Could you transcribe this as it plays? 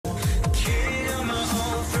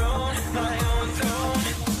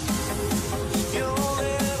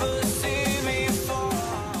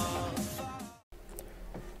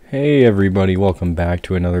Hey everybody, welcome back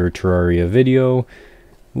to another Terraria video.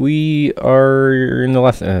 We are in the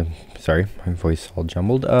last, sorry, my voice all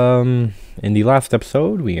jumbled. In the last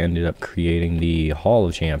episode, we ended up creating the Hall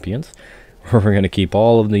of Champions, where we're going to keep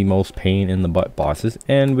all of the most pain in the butt bosses,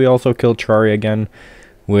 and we also killed Terraria again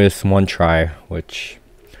with one try, which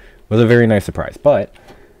was a very nice surprise. But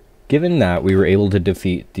given that we were able to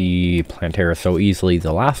defeat the Plantera so easily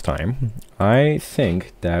the last time, I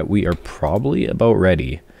think that we are probably about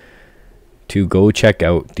ready to go check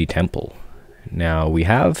out the temple. Now, we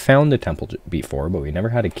have found the temple before, but we never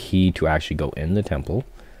had a key to actually go in the temple.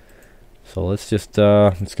 So let's just,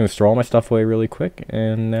 just gonna store all my stuff away really quick,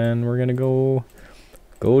 and then we're gonna go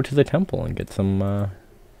to the temple and get some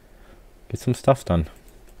stuff done.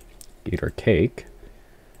 Eat our cake.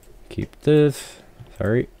 Keep this.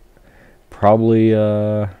 Sorry. Probably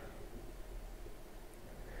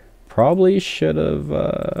should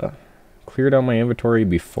have cleared out my inventory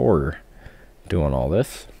before doing all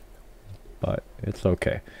this, but it's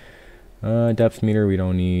okay. Depth meter we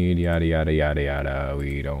don't need, yada yada yada yada.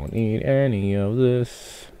 We don't need any of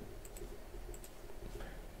this.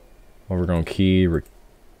 Overgrown key, we're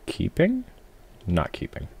keeping? Not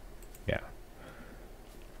keeping. Yeah.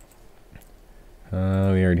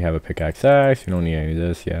 We already have a pickaxe axe. We don't need any of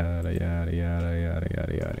this. Yada yada yada yada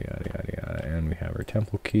yada yada yada yada. And we have our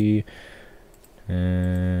temple key.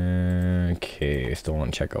 Okay, still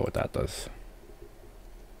want to check out what that does.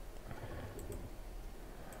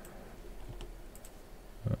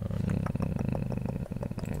 We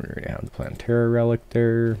already have the Plantera relic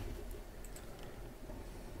there.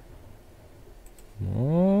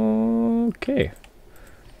 Okay.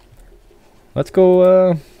 Let's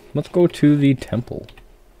go to the temple.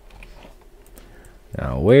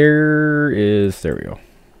 Now, where is, there we go.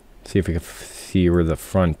 See if we can see where the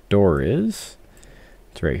front door is.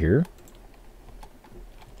 It's right here.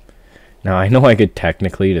 Now, I know I could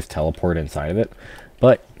technically just teleport inside of it,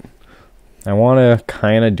 but I want to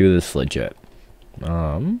kind of do this legit.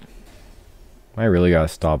 I really gotta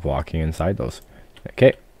stop walking inside those.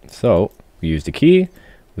 Okay, so we used the key.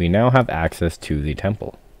 We now have access to the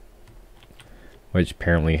temple, which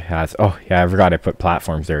apparently has. Oh yeah, I forgot I put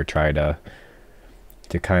platforms there. Try to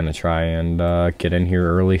kind of try and get in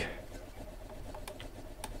here early.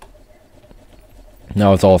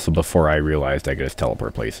 Now it's also before I realized I could just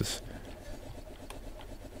teleport places.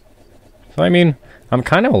 So I mean, I'm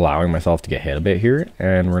kind of allowing myself to get hit a bit here,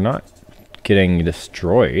 and we're not getting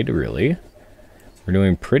destroyed, really. We're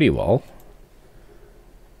doing pretty well.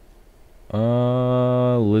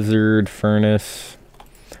 Lizard furnace.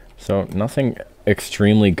 So, nothing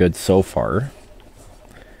extremely good so far.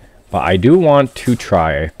 But I do want to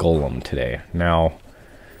try Golem today. Now,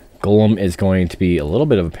 Golem is going to be a little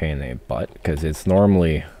bit of a pain in the butt, because it's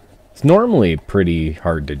normally pretty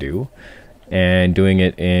hard to do. And doing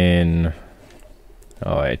it in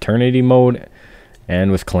Eternity mode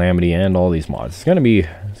and with Calamity and all these mods, it's gonna be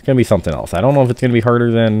something else. I don't know if it's gonna be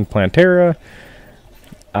harder than Plantera.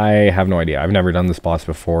 I have no idea. I've never done this boss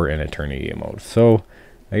before in Eternity mode, so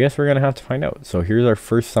I guess we're gonna have to find out. So here's our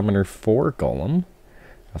first summoner for Golem.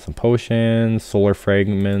 Got some potions, solar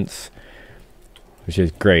fragments, which is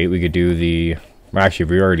great. We could do the, actually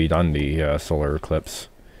we already done the solar eclipse,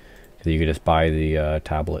 because you could just buy the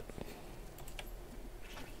tablet.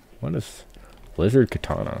 What is Blizzard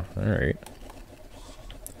Katana? Alright.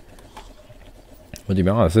 But to be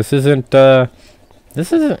honest, this isn't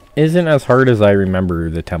as hard as I remember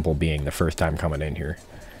the temple being the first time coming in here.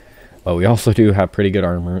 But we also do have pretty good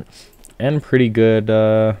armor and pretty good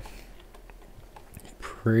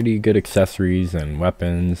accessories and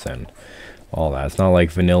weapons and all that. It's not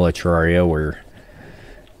like vanilla Terraria where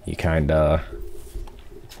you kinda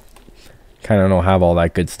don't have all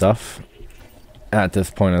that good stuff at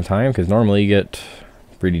this point in time, because normally you get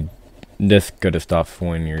pretty this good of stuff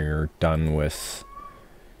when you're done with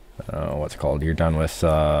what's it called? You're done with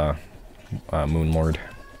Moon Lord.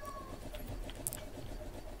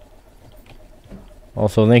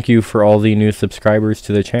 Also, thank you for all the new subscribers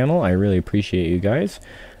to the channel. I really appreciate you guys.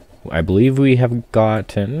 I believe we have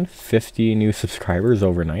gotten 50 new subscribers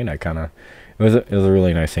overnight. It was a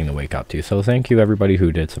really nice thing to wake up to. So thank you everybody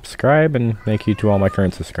who did subscribe, and thank you to all my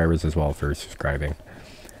current subscribers as well for subscribing.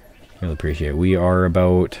 Really appreciate it. We are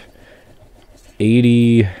about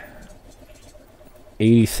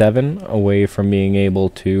 87 away from being able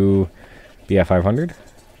to be at 500,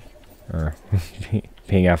 or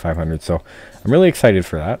being at 500. So I'm really excited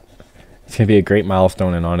for that. It's gonna be a great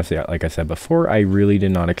milestone, and honestly, like I said before, I really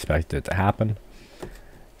did not expect it to happen.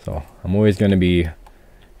 So I'm always gonna be.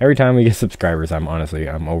 Every time we get subscribers, I'm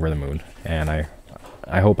over the moon, and I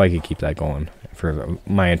hope I could keep that going for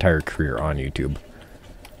my entire career on YouTube.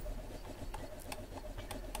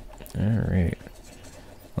 Alright.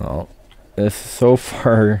 Well, this so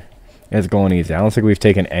far is going easy. I don't think we've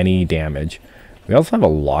taken any damage. We also have a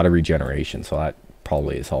lot of regeneration, so that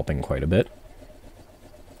probably is helping quite a bit.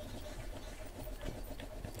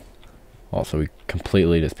 Also, we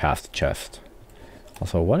completely just passed the chest.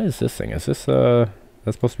 Also, what is this thing? Is this, that's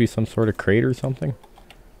supposed to be some sort of crate or something?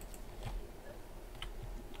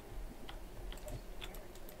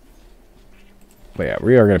 But yeah,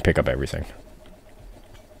 we are going to pick up everything.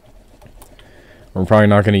 We're probably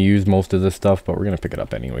not going to use most of this stuff, but we're going to pick it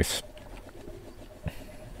up anyways.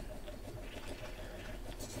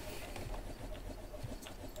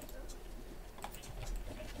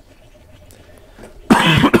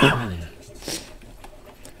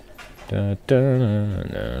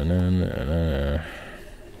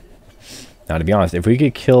 Now, to be honest, if we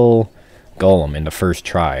could kill Golem in the first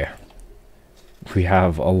try, we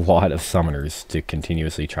have a lot of summoners to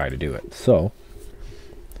continuously try to do it. So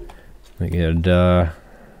we could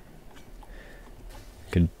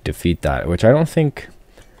defeat that, which I don't think,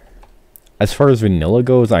 as far as vanilla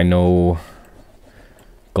goes, I know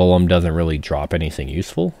Golem doesn't really drop anything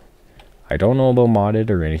useful. I don't know about modded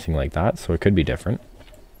or anything like that, so it could be different.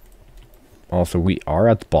 Also, we are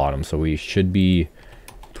at the bottom, so we should be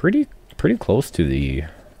pretty close to the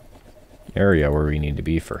area where we need to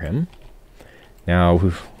be for him.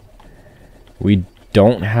 Now, we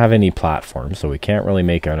don't have any platforms, so we can't really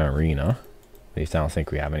make an arena. At least I don't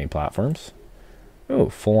think we have any platforms. Oh,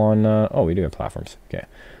 full on, oh, we do have platforms. Okay.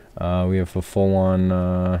 We have a full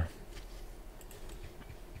on,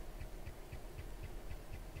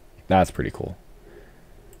 that's pretty cool.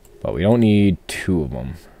 But we don't need two of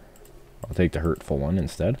them. I'll take the hurtful one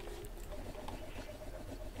instead.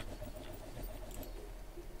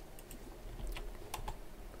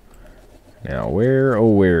 Now, where, oh,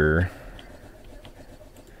 where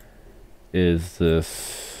is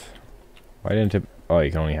this? Why didn't it? Oh,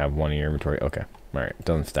 you can only have one in your inventory. Okay. Alright, it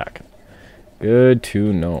doesn't stack. Good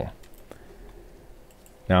to know.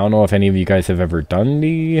 Now, I don't know if any of you guys have ever done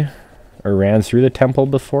the, or ran through the temple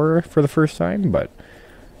before for the first time, but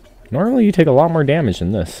normally you take a lot more damage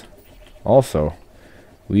than this. Also,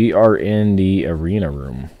 we are in the arena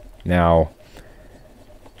room. Now,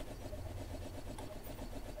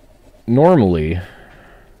 normally,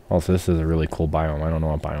 also this is a really cool biome. I don't know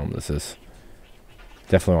what biome this is.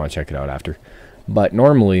 Definitely want to check it out after. But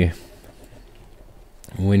normally,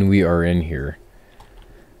 when we are in here,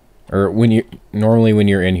 or when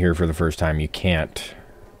you're in here for the first time, you can't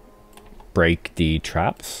break the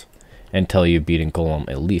traps until you've beaten Golem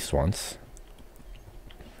at least once.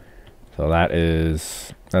 So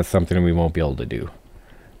that's something we won't be able to do.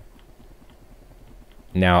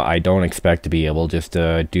 Now, I don't expect to be able just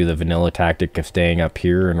to do the vanilla tactic of staying up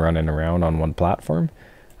here and running around on one platform.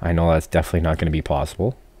 I know that's definitely not going to be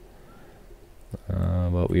possible.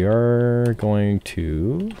 But we are going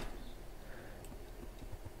to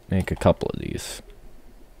make a couple of these.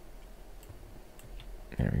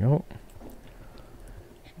 There we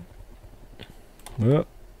go.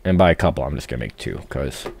 And by a couple, I'm just going to make two,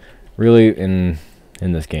 because really in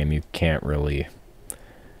this game you can't really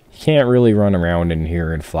run around in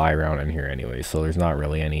here and fly around in here anyway, so there's not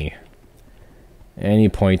really any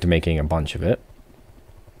point to making a bunch of it,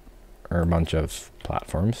 or a bunch of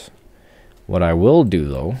platforms. What I will do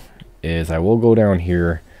though is I will go down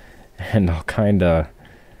here and I'll kind of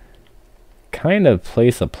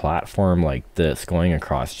place a platform like this going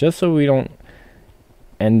across, just so we don't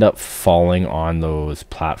end up falling on those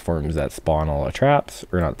platforms that spawn all the traps,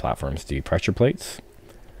 or not platforms, the pressure plates,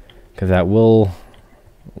 because that will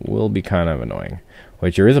be kind of annoying.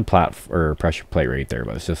 Which there is a pressure plate right there,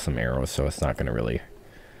 but it's just some arrows, so it's not gonna be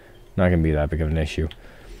that big of an issue.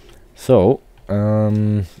 So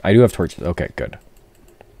I do have torches. Okay, good.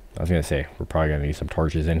 I was gonna say we're probably gonna need some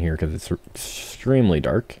torches in here because it's extremely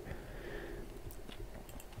dark.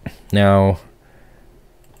 Now,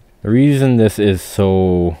 the reason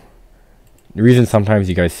sometimes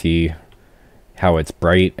you guys see how it's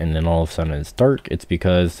bright and then all of a sudden it's dark, it's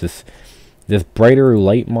because this brighter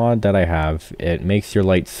light mod that I have, it makes your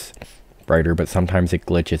lights brighter, but sometimes it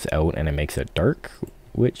glitches out and it makes it dark,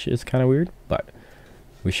 which is kind of weird, but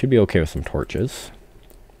we should be okay with some torches.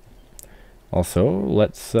 Also,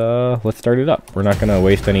 let's start it up. We're not going to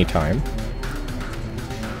waste any time.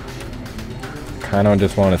 Kind of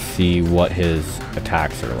just want to see what his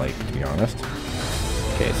attacks are like, to be honest.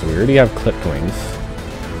 Okay, so we already have clipped wings,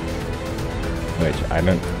 which I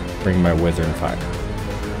didn't bring my wizard feather.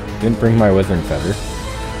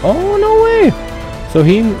 Oh, no way! So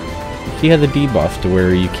he has a debuff to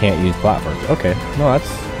where you can't use platforms. Okay, no,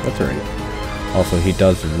 that's alright. Also, he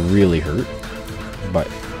does really hurt, but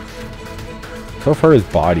so far his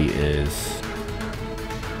body is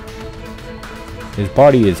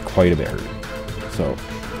quite a bit hurt. So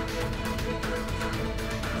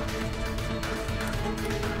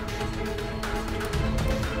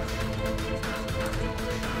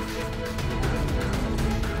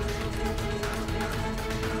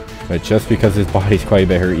but just because his body's quite a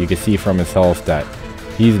bit hurt, you can see from his health that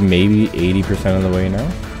he's maybe 80% of the way now.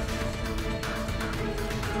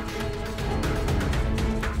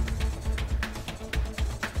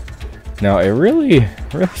 Now, it really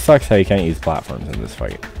sucks how you can't use platforms in this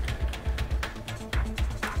fight.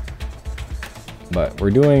 But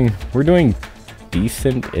we're doing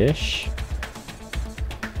decent-ish.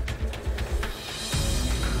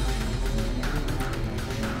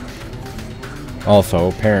 Also,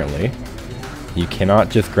 apparently, you cannot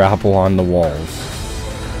just grapple on the walls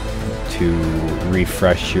to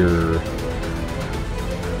refresh your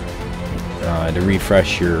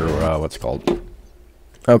what's it called?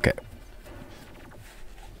 Okay.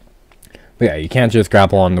 But yeah, you can't just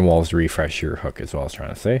grapple on the walls to refresh your hook, is what I was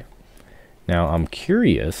trying to say. Now, I'm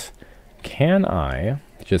curious, can I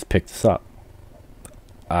just pick this up?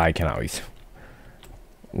 I can always.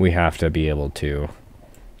 We have to be able to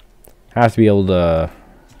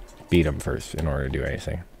beat him first in order to do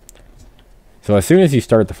anything. So as soon as you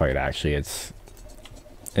start the fight, actually, it's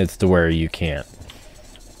to where you can't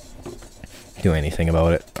do anything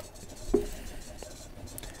about it.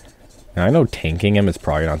 Now, I know tanking him is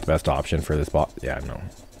probably not the best option for this boss. Yeah, no.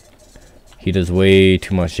 He does way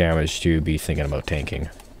too much damage to be thinking about tanking.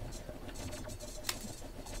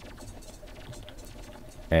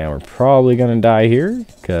 And we're probably gonna die here,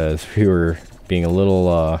 because we were being a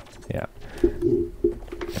little, yeah.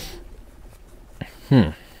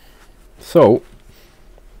 So,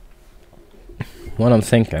 what I'm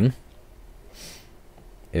thinking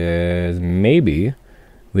is maybe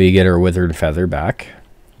we get our withered feather back.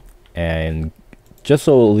 And just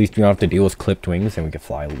so at least we don't have to deal with clipped wings and we can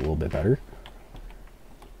fly a little bit better.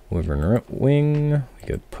 Wyvern wing. We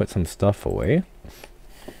could put some stuff away.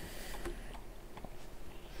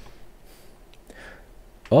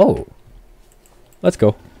 Oh. Let's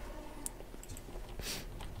go.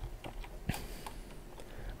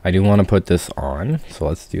 I do want to put this on, so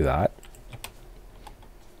let's do that.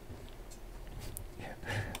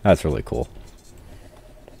 That's really cool.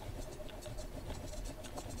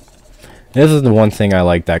 This is the one thing I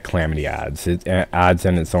like that Calamity adds. It adds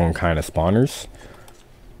in its own kind of spawners.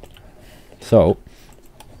 So,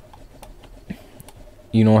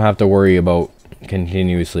 you don't have to worry about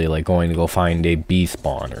continuously like going to go find a bee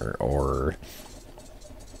spawner or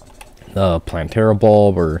the Plantera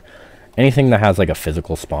bulb or anything that has like a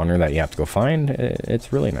physical spawner that you have to go find.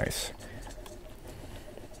 It's really nice.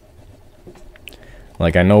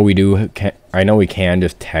 Like I know we can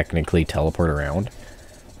just technically teleport around.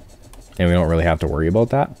 And we don't really have to worry about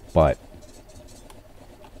that, but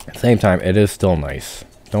at the same time, it is still nice.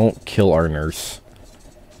 Don't kill our nurse.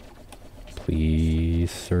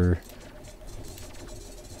 Please, sir.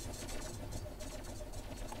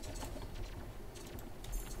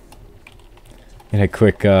 And a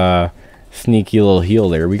quick, sneaky little heal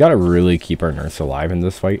there. We gotta really keep our nurse alive in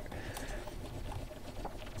this fight.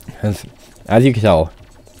 As you can tell,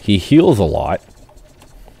 he heals a lot,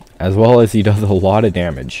 as well as he does a lot of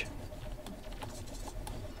damage.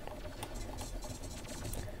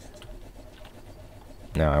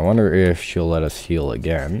 Now, I wonder if she'll let us heal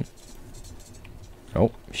again.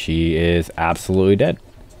 Nope, she is absolutely dead.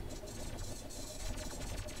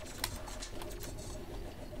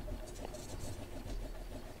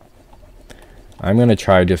 I'm going to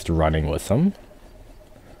try just running with them.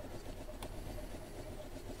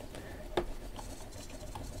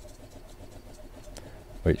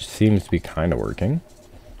 Which seems to be kind of working.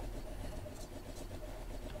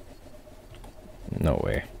 No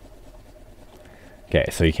way. Okay,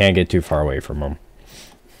 so you can't get too far away from them.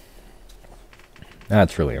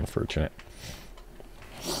 That's really unfortunate.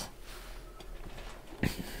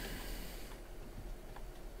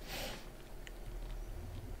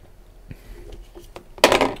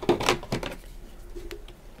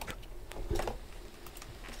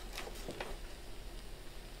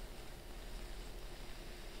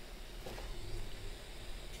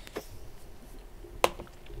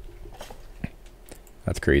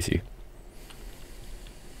 That's crazy.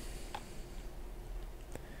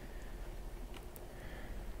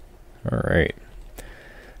 All right.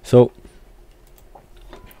 So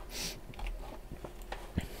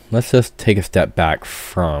let's just take a step back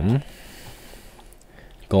from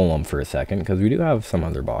Golem for a second, because we do have some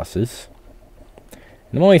other bosses.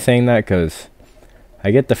 And I'm only saying that because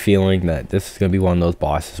I get the feeling that this is going to be one of those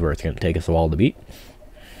bosses where it's going to take us a while to beat.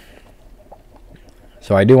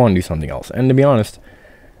 So I do want to do something else. And to be honest,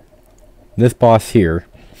 this boss here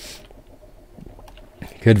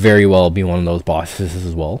could very well be one of those bosses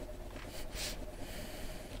as well.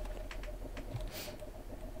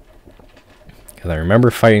 Because I remember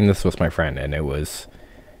fighting this with my friend, and it was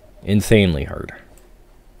insanely hard.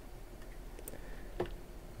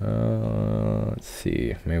 Let's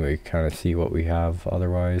see. Maybe we kind of see what we have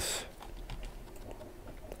otherwise.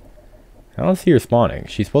 I don't see her spawning.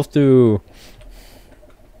 She's supposed to...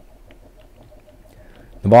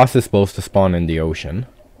 The boss is supposed to spawn in the ocean.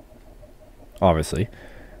 Obviously.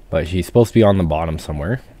 But she's supposed to be on the bottom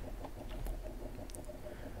somewhere.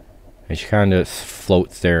 And she kind of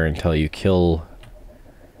floats there until you kill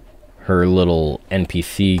her little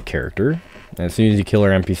NPC character. And as soon as you kill her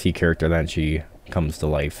NPC character, then she comes to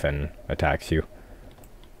life and attacks you.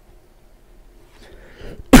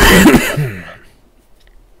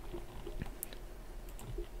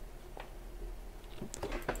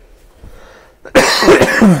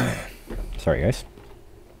 Sorry guys.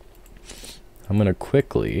 I'm gonna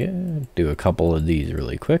quickly do a couple of these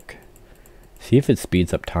really quick. See if it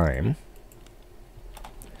speeds up time.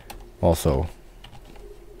 Also,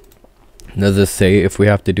 does this say if we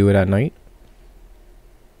have to do it at night?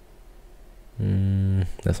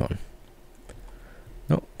 This one.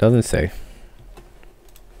 Nope, doesn't say.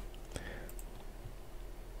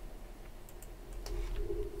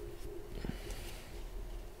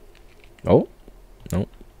 Oh, nope.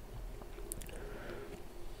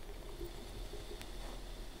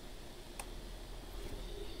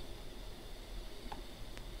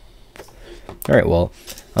 Alright, well,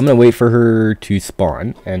 I'm gonna wait for her to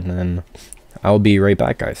spawn, and then I'll be right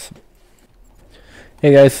back, guys.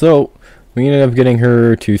 Hey guys, so we ended up getting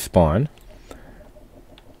her to spawn.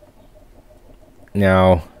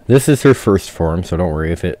 Now, this is her first form, so don't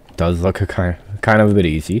worry if it does look kind of a bit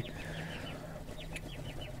easy.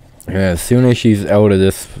 And as soon as she's out of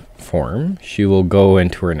this form, she will go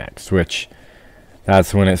into her next, which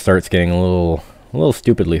that's when it starts getting a little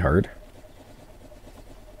stupidly hard.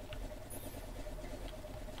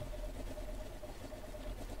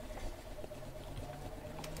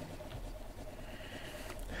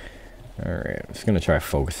 Alright, I'm just gonna try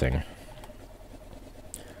focusing.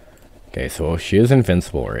 Okay, so she is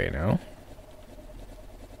invincible right now.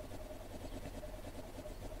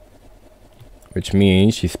 Which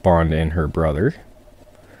means she spawned in her brother.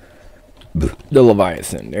 The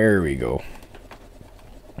Leviathan, there we go.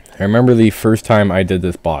 I remember the first time I did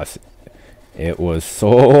this boss. It was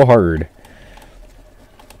so hard.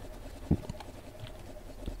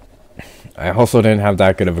 I also didn't have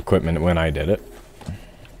that good of equipment when I did it.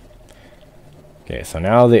 Okay, so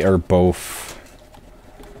now they are both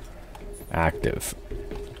active.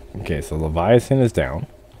 Okay, so Leviathan is down.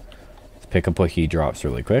 Let's pick up what he drops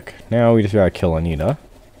really quick. Now we just gotta kill Anita.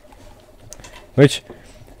 Which,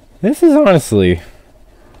 this is honestly...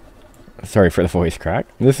 Sorry for the voice crack.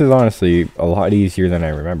 This is honestly a lot easier than I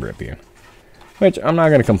remember it being. Which, I'm not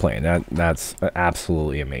gonna complain. That's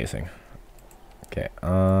absolutely amazing. Okay,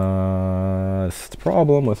 that's the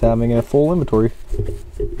problem with having a full inventory.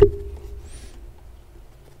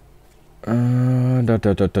 Oh,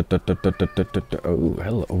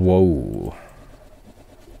 hello. Whoa.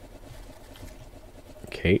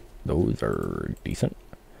 Okay, those are decent.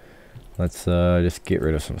 Let's just get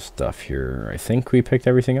rid of some stuff here. I think we picked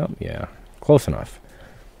everything up. Yeah, close enough.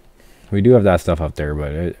 We do have that stuff up there,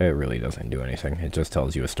 but it really doesn't do anything. It just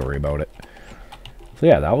tells you a story about it. So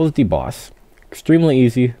yeah, that was the boss. Extremely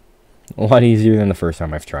easy. A lot easier than the first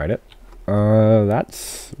time I've tried it.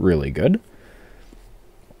 That's really good.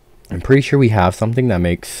 I'm pretty sure we have something that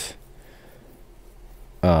makes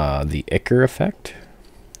the Ichor effect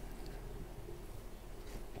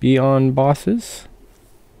be on bosses.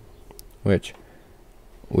 Which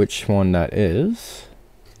one that is?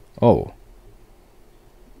 Oh.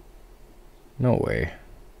 No way.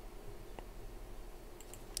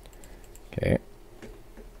 Okay.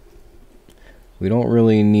 We don't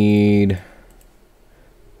really need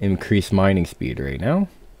increased mining speed right now.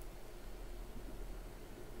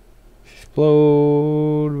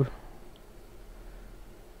 Explode.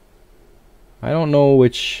 I don't know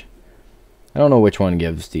which one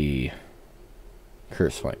gives the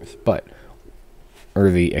curse flames, but or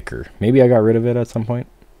the Ichor. Maybe I got rid of it at some point.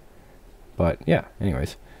 But yeah,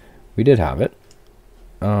 anyways, we did have it.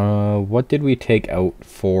 What did we take out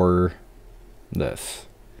for this?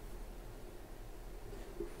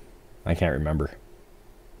 I can't remember.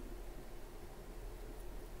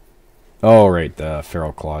 Oh, right, the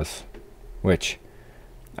feral claws, which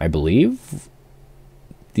I believe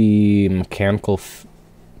the mechanical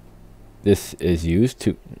this is used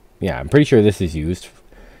to, yeah, I'm pretty sure this is used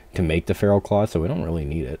to make the feral claw, so we don't really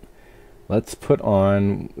need it. Let's put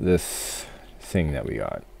on this thing that we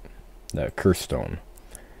got, the curse stone,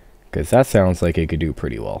 because that sounds like it could do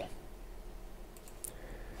pretty well.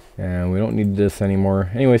 And we don't need this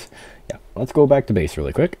anymore. Anyways, yeah, let's go back to base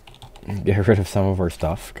really quick. Get rid of some of our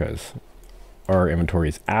stuff, because our inventory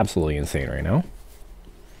is absolutely insane right now.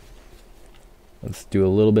 Let's do a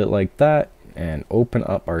little bit like that and open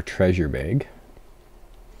up our treasure bag.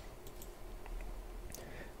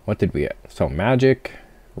 What did we get? So magic,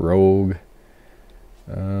 rogue,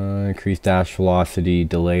 increased dash velocity,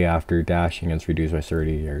 delay after dashing is reduced by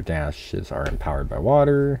 30. Your dashes are empowered by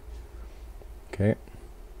water. Okay.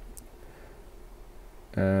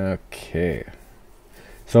 Okay.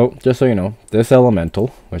 So just so you know, this elemental,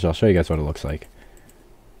 which I'll show you guys what it looks like.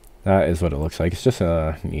 That is what it looks like. It's just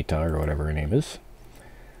a Nita or whatever her name is.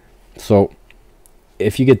 So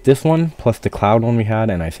if you get this one plus the cloud one we had,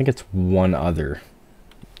 and I think it's one other,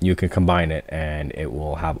 you can combine it and it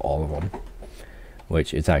will have all of them,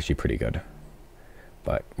 which is actually pretty good.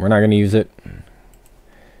 But we're not going to use it.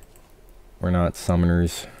 We're not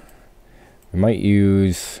summoners. We might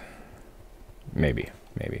use, maybe.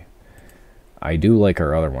 I do like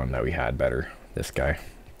our other one that we had better. This guy.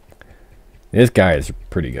 This guy is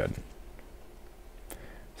pretty good.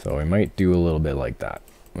 So we might do a little bit like that,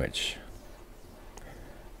 which,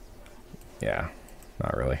 yeah,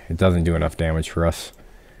 not really. It doesn't do enough damage for us.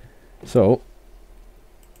 So,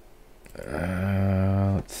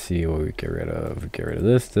 let's see what we get rid of. Get rid of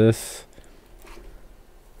this.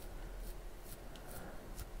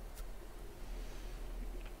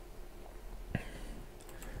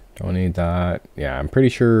 Don't need that. Yeah, I'm pretty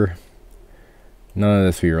sure none of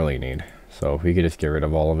this we really need. So if we could just get rid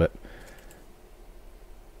of all of it.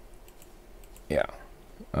 Yeah.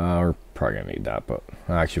 We're probably going to need that, but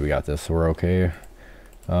actually we got this, so we're okay.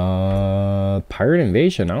 Pirate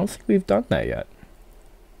Invasion. I don't think we've done that yet.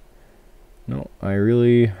 No, I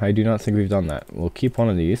do not think we've done that. We'll keep one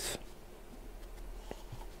of these.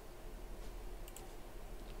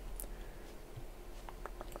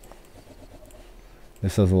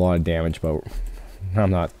 This does a lot of damage, but I'm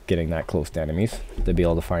not getting that close to enemies to be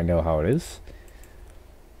able to find out how it is.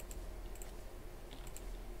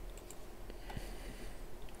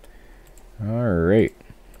 Alright.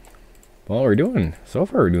 Well, so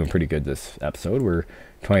far we're doing pretty good this episode. We're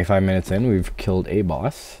 25 minutes in. We've killed a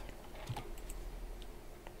boss.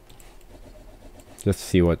 Just to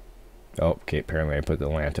see what... Oh, okay, apparently I put the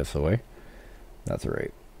Atlantis away. That's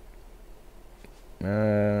alright.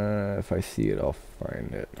 If I see it, I'll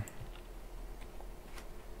find it.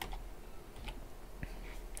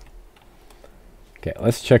 Okay,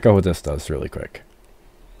 let's check out what this does really quick.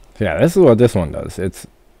 So yeah, this is what this one does. It's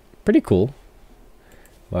pretty cool,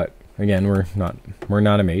 but again, we're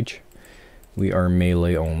not a mage. We are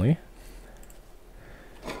melee only.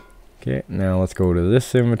 Okay, now let's go to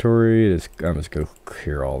this inventory. I'm just gonna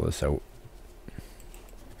clear all this out.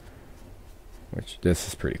 Which this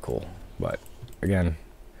is pretty cool, but again,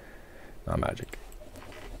 not magic.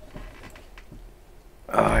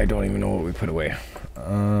 I don't even know what we put away.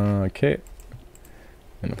 Okay.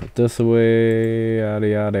 I'm gonna put this away. Yada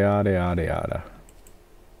yada yada yada yada.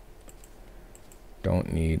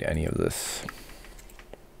 Don't need any of this.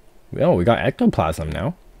 Oh, we got ectoplasm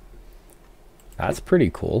now. That's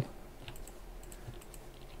pretty cool.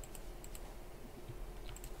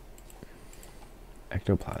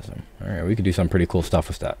 Ectoplasm. Alright, we could do some pretty cool stuff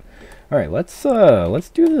with that. Alright, let's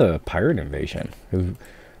do the pirate invasion.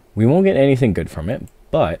 We won't get anything good from it,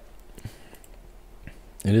 but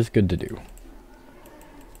it is good to do.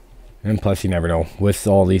 And plus, you never know. With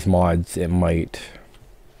all these mods, it might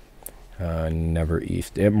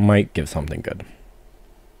it might give something good.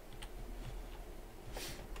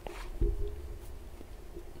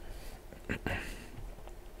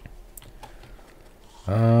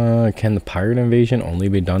 Can the pirate invasion only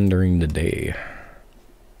be done during the day?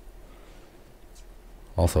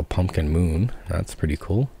 Also, pumpkin moon. That's pretty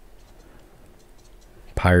cool.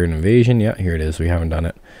 Pirate invasion. Yeah, here it is. We haven't done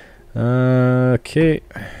it. Okay.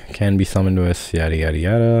 Can be summoned to us. Yada yada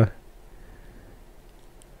yada.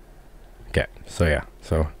 Okay. So yeah.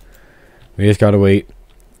 So we just gotta wait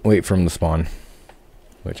for them to spawn.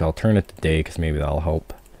 Which I'll turn it to day because maybe that'll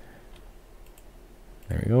help.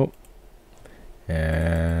 There we go.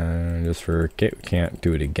 And just for we can't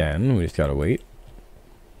do it again. We just gotta wait.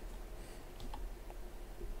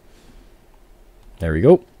 There we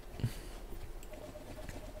go.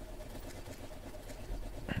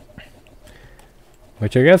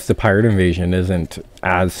 Which I guess the pirate invasion isn't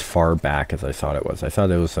as far back as I thought it was. I thought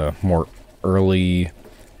it was a more early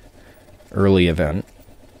event.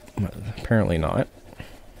 But apparently not.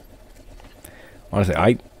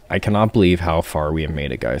 Honestly, I cannot believe how far we have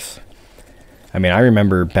made it, guys. I mean, I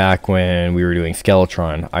remember back when we were doing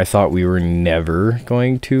Skeletron, I thought we were never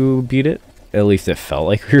going to beat it. At least it felt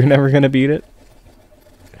like we were never going to beat it.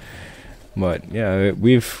 But yeah,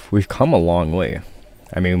 we've come a long way.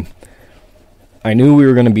 I mean, I knew we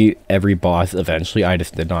were going to beat every boss eventually. I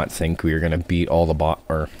just did not think we were going to beat all the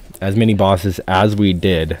or as many bosses as we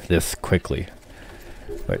did this quickly.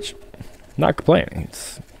 Which, not complaining.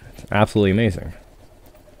 It's absolutely amazing.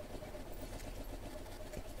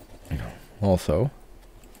 Also,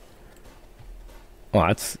 well,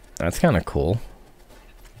 that's kind of cool.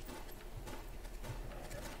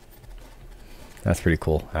 That's pretty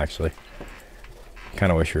cool, actually.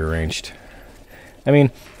 Kind of wish we were ranged. I mean,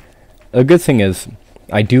 a good thing is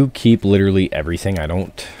I do keep literally everything. I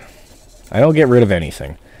don't get rid of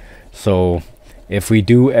anything. So if we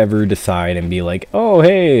do ever decide and be like, oh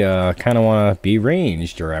hey, kind of want to be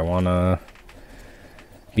ranged, or I want to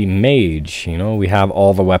be mage, you know, we have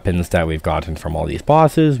all the weapons that we've gotten from all these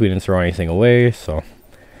bosses. We didn't throw anything away, so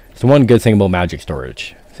it's the one good thing about magic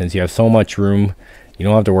storage. Since you have so much room, you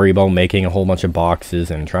don't have to worry about making a whole bunch of boxes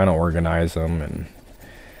and trying to organize them, and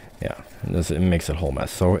yeah, it makes it a whole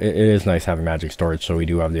mess. So it is nice having magic storage, so we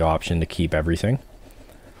do have the option to keep everything.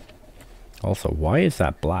 Also, why is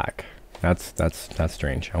that black? That's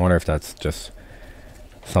strange. I wonder if that's just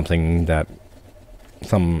something that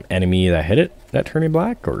some enemy that hit it that turned it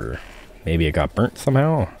black, or maybe it got burnt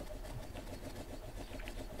somehow.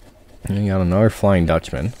 And you got another Flying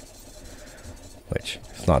Dutchman, which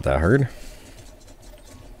is not that hard.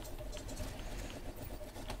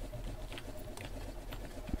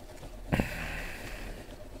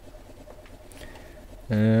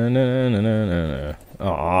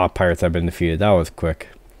 Aw, pirates have been defeated. That was quick.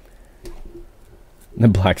 The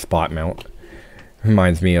black spot mount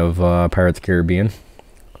reminds me of Pirates of the Caribbean.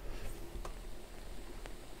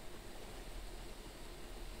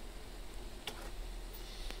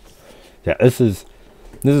 Yeah, this is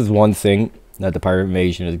one thing that the pirate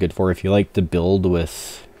invasion is good for. If you like to build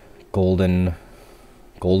with golden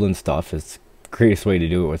stuff, it's the greatest way to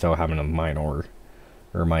do it without having to mine ore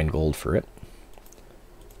or mine gold for it.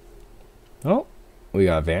 Oh, we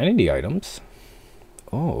got vanity items.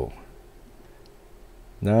 Oh,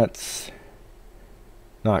 that's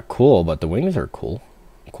not cool, but the wings are cool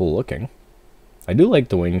looking. I do like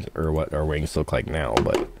the wings, or what our wings look like now,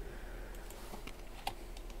 but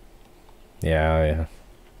yeah.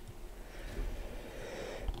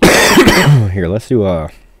 Here, let's do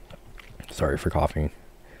sorry for coughing.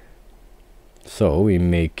 So we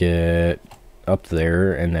make it up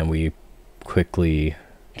there, and then we quickly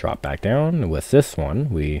drop back down. With this one,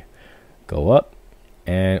 we go up,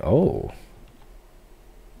 and oh,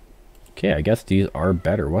 okay, I guess these are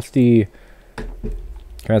better. What's the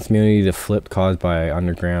grants immunity to flip caused by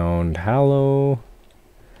underground hallow?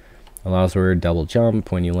 Allows for double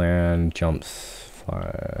jump when you land. Jumps,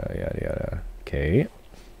 yada yada. Okay.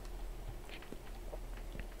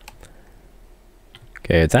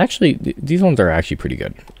 Okay, it's actually, these ones are actually pretty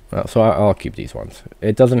good. So I'll keep these ones.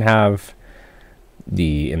 It doesn't have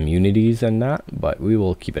the immunities and that, but we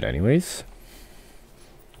will keep it anyways.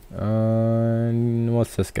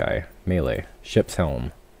 What's this guy? Melee. Ship's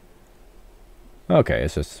helm. Okay,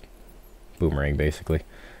 it's just boomerang basically.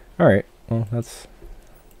 Alright, well that's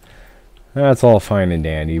all fine and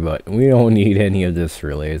dandy, but we don't need any of this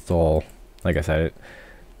really. It's all, like I said,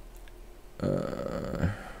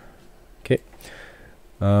 okay.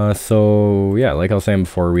 So yeah, like I was saying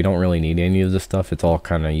before, we don't really need any of this stuff. It's all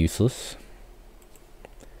kind of useless.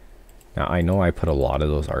 Now I know I put a lot of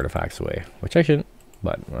those artifacts away, which I shouldn't,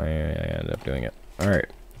 but I ended up doing it. All right,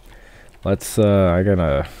 let's. I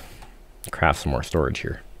gotta craft some more storage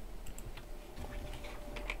here.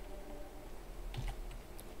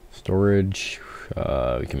 Storage.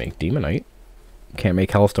 We can make demonite. Can't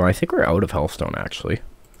make hellstone. I think we're out of hellstone actually.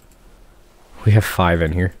 We have 5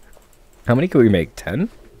 in here. How many can we make? 10?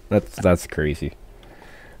 That's crazy.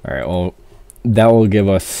 All right. Well, that will give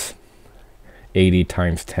us 80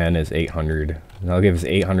 times 10 is 800. That'll give us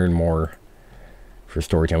 800 more for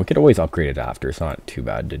storage, and we could always upgrade it after. It's not too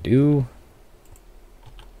bad to do.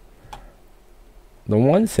 The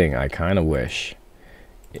one thing I kind of wish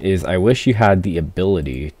is I wish you had the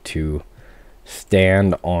ability to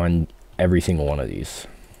stand on every single one of these,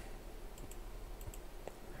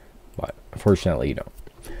 but unfortunately you don't.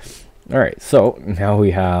 All right, so now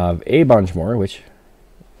we have a bunch more, which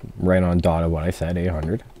right on dot of what I said,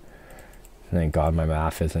 800. Thank God my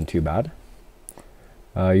math isn't too bad.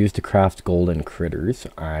 Used to craft golden critters.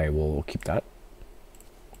 I will keep that.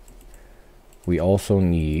 We also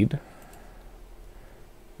need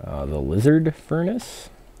the lizard furnace.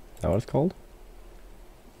 Is that what it's called?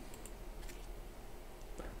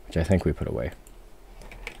 Which I think we put away.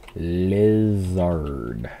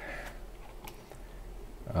 Lizard.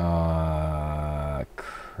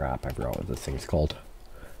 Crap, I forgot what this thing's called.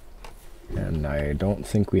 And I don't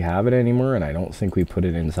think we have it anymore, and I don't think we put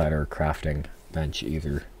it inside our crafting bench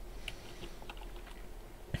either.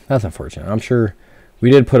 That's unfortunate. I'm sure we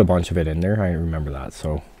did put a bunch of it in there. I remember that,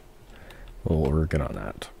 so we'll work on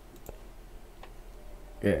that.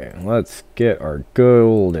 Okay, let's get our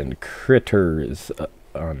golden critters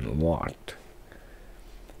unlocked.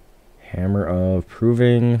 Hammer of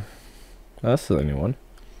Proving. That's the new one.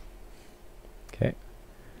 Okay.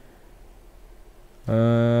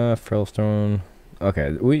 Frillstone.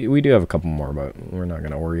 Okay, we do have a couple more, but we're not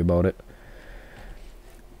going to worry about it.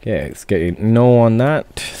 Okay, let's get a no on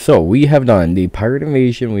that. So, we have done the Pirate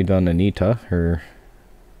Invasion. We've done Anita. Or,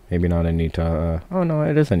 maybe not Anita. Oh, no,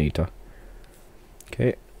 it is Anita.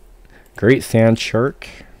 Okay. Great Sand Shark.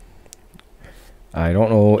 I don't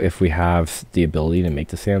know if we have the ability to make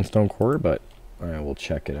the sandstone core, but I will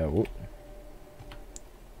check it out.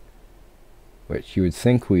 Which you would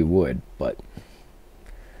think we would, but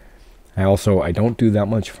I don't do that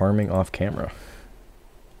much farming off camera.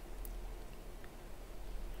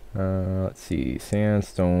 Let's see,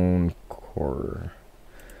 sandstone core.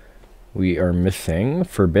 We are missing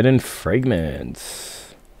forbidden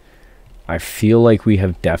fragments. I feel like we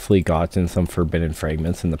have definitely gotten some forbidden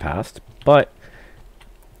fragments in the past, but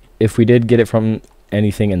if we did get it from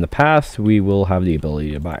anything in the past, we will have the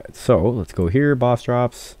ability to buy it. So let's go here, boss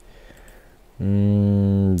drops.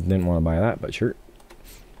 Didn't want to buy that, but sure.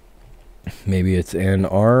 Maybe it's in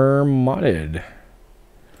our modded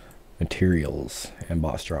materials and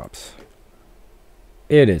boss drops.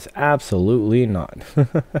 It is absolutely not.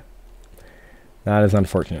 That is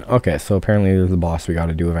unfortunate. Okay, so apparently there's the boss we got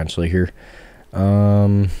to do eventually here.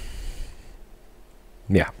 Yeah,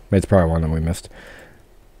 it's probably one that we missed.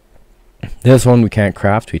 This one we can't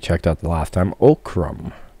craft. We checked out the last time.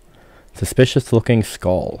 Okrum. Suspicious looking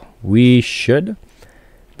skull. We should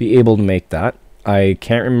be able to make that. I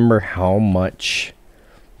can't remember how many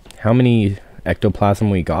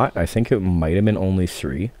ectoplasm we got. I think it might have been only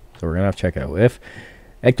 3. So we're going to have to check it out. If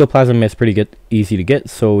ectoplasm is pretty easy to get,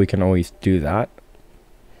 so we can always do that.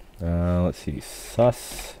 Let's see.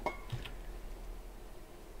 Sus.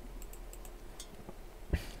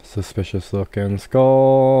 Suspicious looking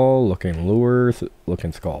skull, looking lures,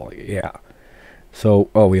 looking skull. Yeah. So,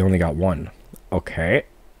 oh, we only got 1. Okay.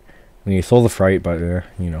 We need Soul of Fright, but,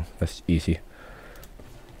 you know, that's easy.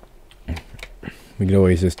 We could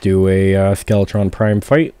always just do a Skeletron Prime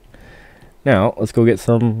fight. Now, let's go get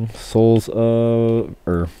some souls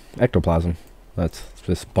or ectoplasm. Let's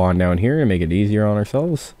just spawn down here and make it easier on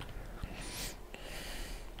ourselves.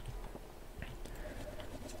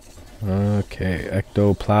 Okay,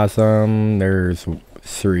 ectoplasm, there's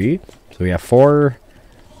 3. So we have 4.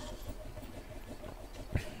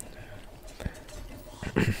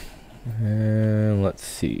 And let's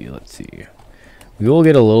see. We will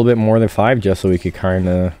get a little bit more than 5 just so we could kind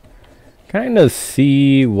of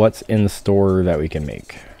see what's in the store that we can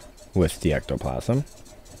make with the ectoplasm.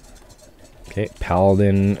 Okay,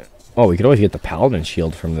 paladin. Oh, we could always get the paladin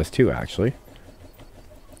shield from this too, actually.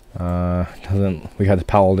 We got the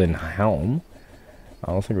paladin helm.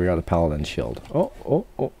 I don't think we got the paladin shield.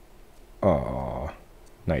 Oh,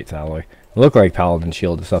 knight's alloy. It looked like paladin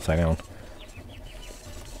shield, it's upside down.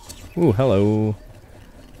 Ooh, hello.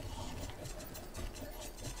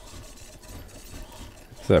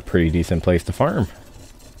 This is a pretty decent place to farm.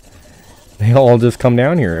 They all just come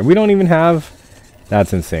down here. We don't even have...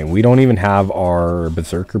 That's insane. We don't even have our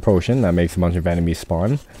Berserker potion that makes a bunch of enemies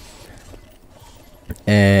spawn.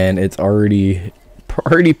 And it's already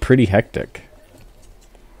pretty hectic.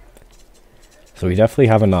 So we definitely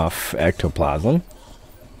have enough ectoplasm.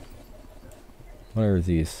 What are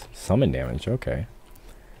these? Summon damage, okay.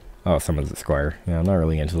 Oh, summons a squire. Yeah, I'm not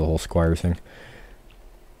really into the whole squire thing.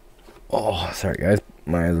 Oh, sorry guys.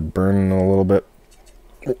 My eyes are burning a little bit.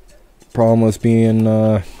 Problem with being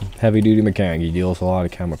heavy duty mechanic, you deal with a lot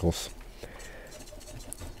of chemicals.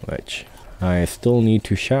 Which I still need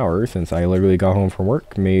to shower since I literally got home from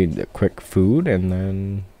work, made a quick food, and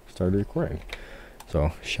then started recording.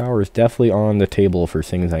 So shower is definitely on the table for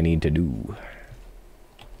things I need to do.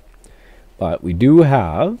 But we do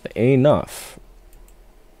have enough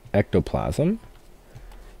ectoplasm.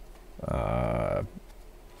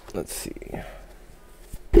 Let's see.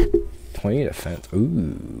 20 defense.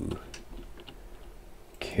 Ooh.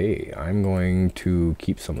 Okay, I'm going to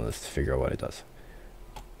keep some of this to figure out what it does.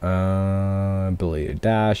 Ability to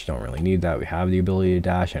dash. Don't really need that. We have the ability to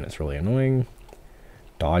dash, and it's really annoying.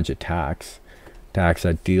 Dodge attacks. Attacks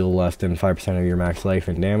that deal less than 5% of your max life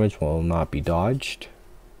and damage will not be dodged.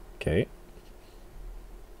 Okay.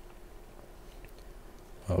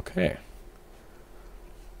 Okay.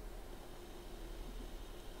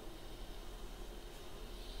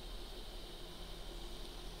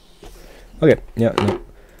 Okay, yeah, no.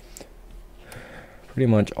 Pretty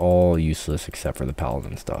much all useless except for the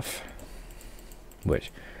paladin stuff.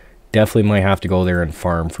 Which, definitely might have to go there and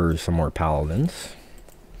farm for some more paladins.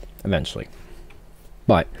 Eventually.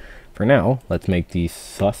 But, for now, let's make the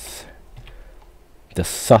sus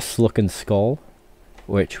looking skull.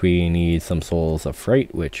 Which we need some souls of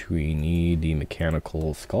fright, which we need the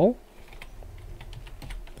mechanical skull.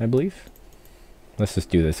 I believe. Let's just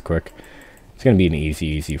do this quick. It's going to be an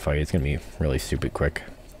easy fight. It's going to be really stupid quick.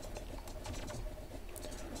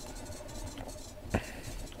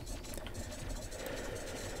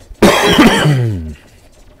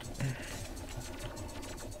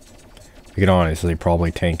 We can honestly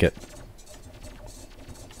probably tank it.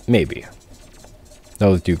 Maybe.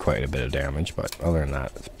 Those do quite a bit of damage, but other than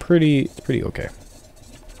that, it's pretty okay.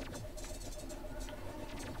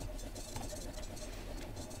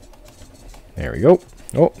 There we go.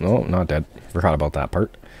 Oh, no, not dead. Forgot about that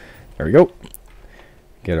part. There we go.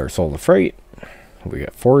 Get our Soul of Fright. We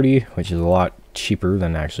got 40, which is a lot cheaper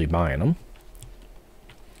than actually buying them.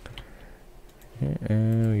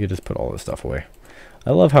 And we can just put all this stuff away. I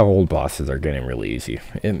love how old bosses are getting really easy.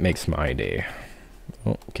 It makes my day.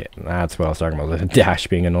 Okay, that's what I was talking about, the dash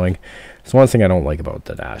being annoying. It's one thing I don't like about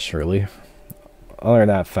the dash, really. Other than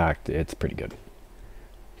that fact, it's pretty good.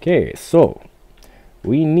 Okay, so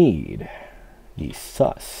we need the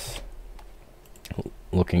sus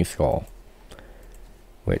looking skull,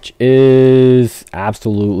 which is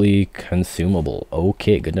absolutely consumable.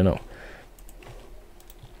 Okay, good to know.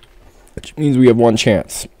 Which means we have one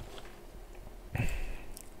chance.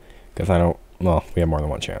 Because I don't, well, we have more than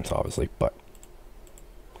one chance, obviously, but.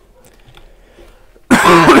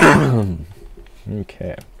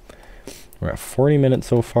 Okay. We're at 40 minutes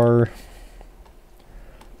so far.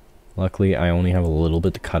 Luckily, I only have a little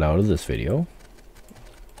bit to cut out of this video.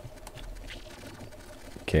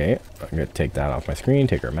 Okay, I'm going to take that off my screen,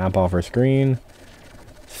 take our map off our screen.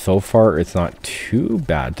 So far, it's not too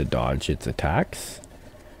bad to dodge its attacks.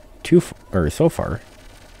 So far.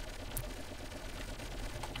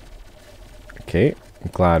 Okay,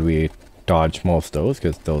 I'm glad we dodged most of those,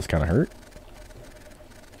 because those kind of hurt.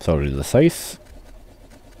 So did the Sice.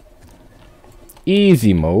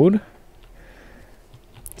 Easy mode.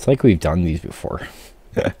 It's like we've done these before.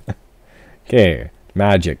 Okay,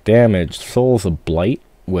 magic damage. Souls of Blight,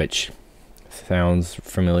 which sounds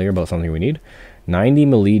familiar about something we need.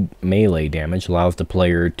 90 melee damage allows the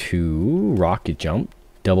player to rocket jump,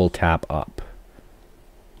 double tap up.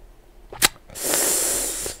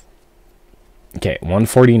 Okay,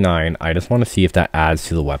 149. I just want to see if that adds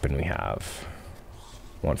to the weapon we have.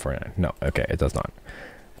 149. No, okay, it does not.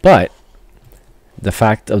 But the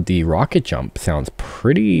fact of the rocket jump sounds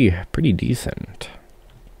pretty decent.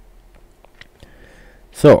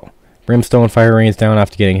 So, brimstone fire rains down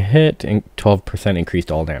after getting hit, and 12%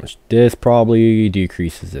 increased all damage. This probably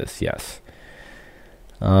decreases this, yes.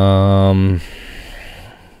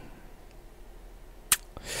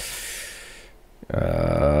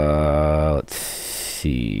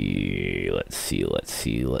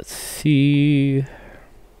 Let's see.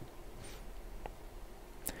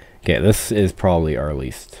 Okay, this is probably our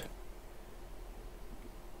least.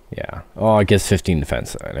 Yeah. Oh, it gets 15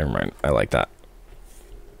 defense. Never mind. I like that.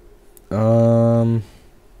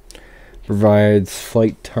 Provides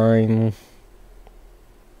flight time.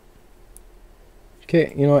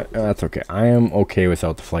 Okay, you know what? That's okay. I am okay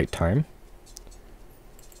without the flight time.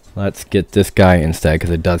 Let's get this guy instead, because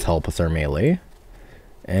it does help with our melee.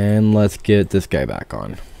 And let's get this guy back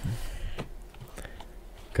on,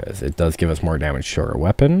 because it does give us more damage to our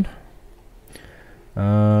weapon.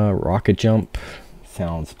 Rocket jump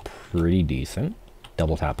sounds pretty decent.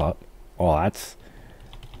 Double tap up. Oh, that's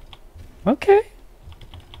okay.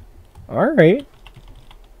 Alright.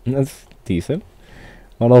 That's decent.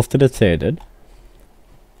 What else did it say it did?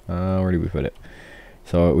 Where did we put it?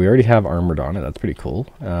 So we already have armored on it. That's pretty cool.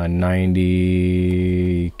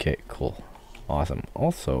 90. Okay, cool. Awesome.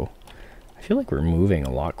 Also, I feel like we're moving a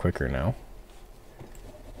lot quicker now.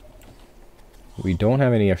 We don't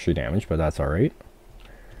have any extra damage, but that's alright.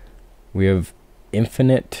 We have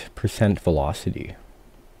infinite % velocity.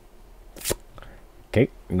 Okay,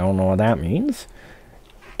 don't know what that means.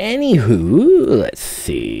 Anywho, let's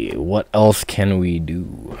see. What else can we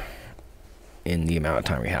do in the amount of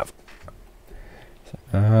time we have?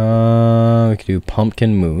 We could do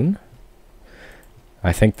Pumpkin Moon.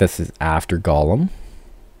 I think this is after Golem.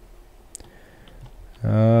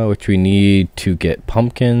 Which we need to get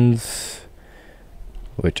pumpkins.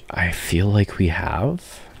 Which I feel like we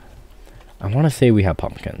have. I want to say we have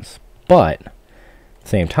pumpkins. But, at the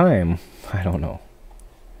same time, I don't know.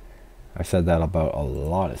 I've said that about a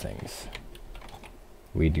lot of things.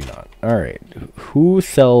 We do not. Alright. Who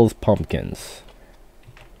sells pumpkins?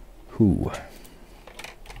 Who?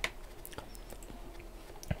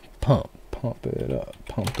 Pump it up.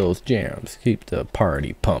 Pump those jams. Keep the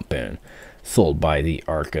party pumping. Sold by the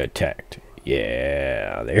architect.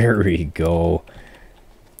 Yeah, there we go.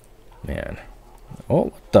 Man. Oh,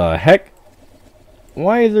 what the heck?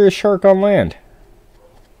 Why is there a shark on land?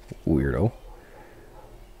 Weirdo.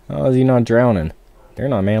 How is he not drowning? They're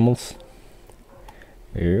not mammals.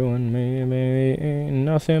 You and me, baby, ain't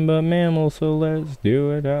nothing but mammals, so let's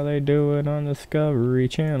do it how they do it on Discovery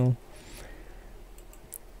Channel.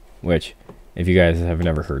 Which, if you guys have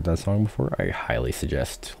never heard that song before, I highly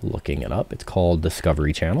suggest looking it up. It's called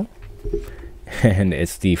Discovery Channel. And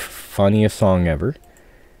it's the funniest song ever.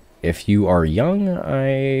 If you are young,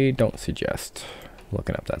 I don't suggest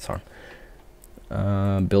looking up that song.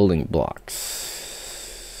 Building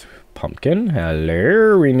blocks. Pumpkin,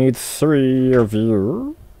 hello. We need 3 of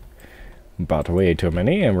you. About way too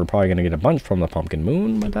many, and we're probably going to get a bunch from the Pumpkin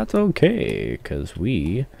Moon, but that's okay, because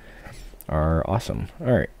we are awesome.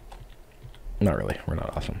 Alright. Not really, we're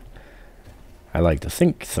not awesome. I like to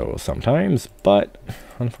think so sometimes, but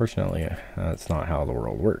unfortunately, that's not how the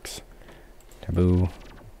world works. Taboo.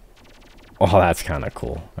 Oh, that's kind of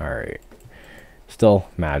cool. Alright. Still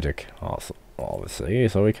magic, also, obviously,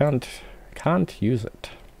 so we can't use it.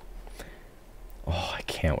 Oh, I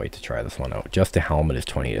can't wait to try this one out. Just the helmet is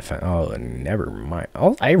 20 defense. Oh, never mind.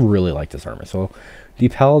 Oh, I really like this armor. So, the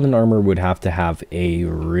paladin armor would have to have a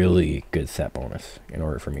really good set bonus in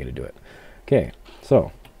order for me to do it. Okay,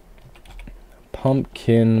 so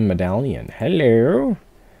pumpkin medallion. Hello.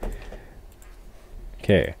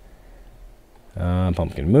 Okay.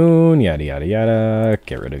 Pumpkin moon, yada yada yada.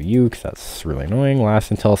 Get rid of you because that's really annoying. Last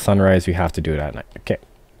until sunrise. We have to do it at night. Okay,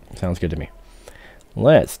 sounds good to me.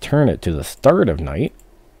 Let's turn it to the start of night.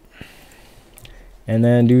 And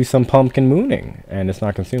then do some pumpkin mooning. And it's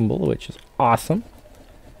not consumable, which is awesome.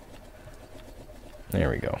 There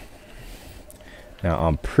we go. Now,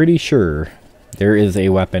 I'm pretty sure there is a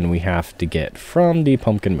weapon we have to get from the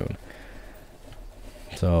Pumpkin Moon.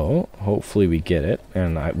 So, hopefully we get it.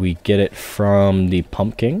 And we get it from the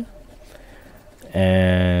pumpkin.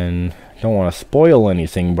 And don't want to spoil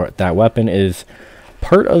anything, but that weapon is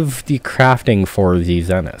part of the crafting for the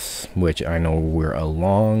Zenith, which I know we're a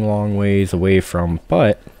long ways away from,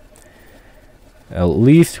 but at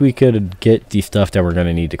least we could get the stuff that we're going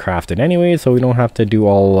to need to craft it anyway, so we don't have to do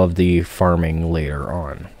all of the farming later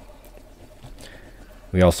on.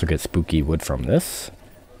 We also get spooky wood from this,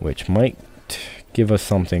 which might give us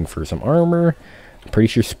something for some armor. I'm pretty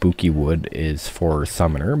sure spooky wood is for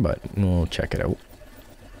summoner, but we'll check it out.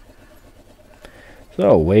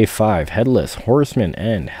 So, wave 5, Headless Horseman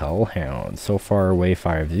and Hellhound. So far, wave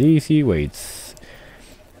 5 is easy. Waits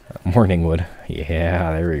Morning Wood.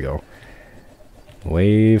 Yeah, there we go.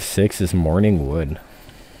 Wave 6 is Morning Wood.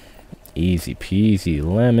 Easy peasy,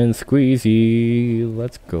 lemon squeezy.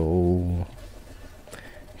 Let's go.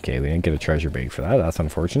 Okay, we didn't get a treasure bag for that. That's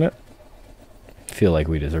unfortunate. Feel like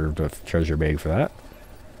we deserved a treasure bag for that.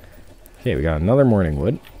 Okay, we got another Morning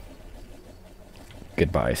Wood.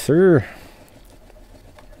 Goodbye, sir.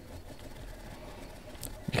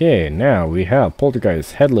 Okay, now we have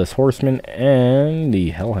Poltergeist, Headless Horseman, and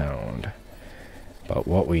the Hellhound. But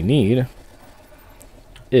what we need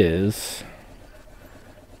is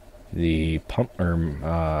the pumpkin?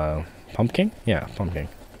 Yeah, pumpkin.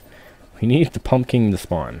 We need the pumpkin to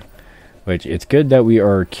spawn. Which, it's good that we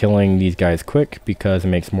are killing these guys quick because it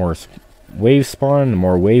makes more waves spawn. The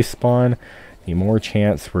more waves spawn, the more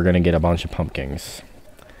chance we're going to get a bunch of pumpkins.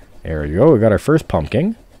 There we go, we got our first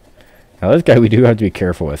pumpkin. Now this guy we do have to be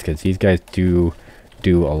careful with because these guys do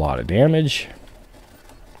a lot of damage.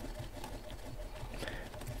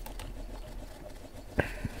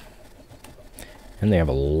 And they have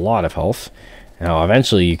a lot of health. Now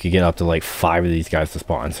eventually you could get up to like 5 of these guys to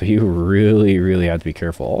spawn. So you really have to be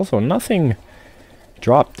careful. Also, nothing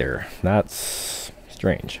dropped there. That's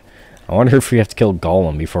strange. I wonder if we have to kill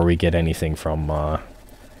Golem before we get anything from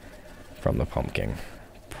the pumpkin.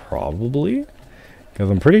 Probably. Because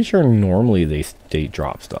I'm pretty sure normally they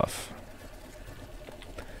drop stuff.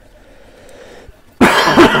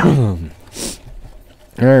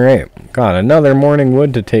 Alright, got another morning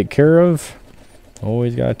wood to take care of.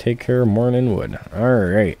 Always gotta take care of morning wood.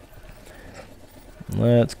 Alright.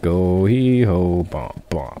 Let's go hee-ho, bom,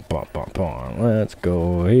 bom, bom, bom, bom. Let's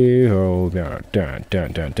go hee-ho, dun, dun,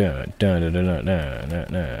 dun, dun, dun, dun, dun, dun,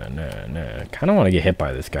 dun. Kinda wanna get hit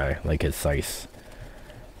by this guy, like his size.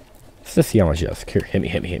 Let's just see how much he does. Here, hit me,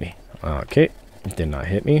 hit me, hit me. Okay, did not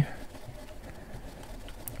hit me.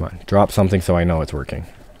 Come on, drop something so I know it's working.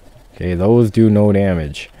 Okay, those do no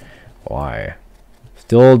damage. Why?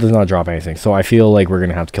 Still does not drop anything. So I feel like we're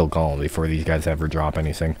gonna have to kill Golem before these guys ever drop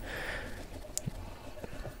anything.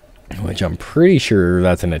 Which I'm pretty sure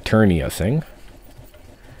that's an Eternia thing.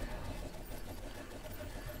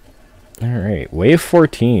 Alright, wave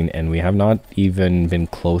 14, and we have not even been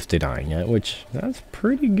close to dying yet, which that's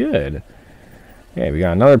pretty good. Okay, we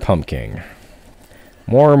got another pumpkin.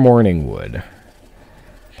 More morning wood.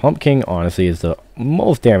 Pumpkin, honestly, is the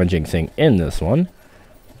most damaging thing in this one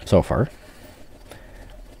so far.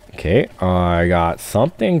 Okay, I got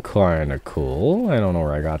something kind of cool. I don't know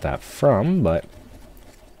where I got that from, but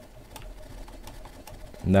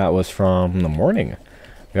that was from the morning.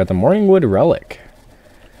 We got the morning wood relic.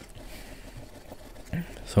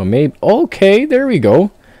 So maybe, okay, there we go.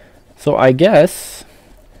 So I guess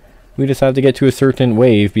we just have to get to a certain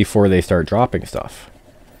wave before they start dropping stuff.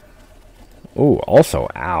 Oh, also,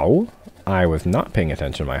 ow. I was not paying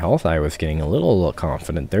attention to my health. I was getting a little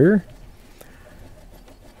confident there.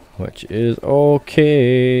 Which is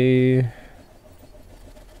okay.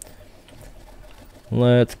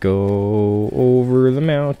 Let's go over the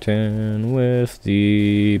mountain with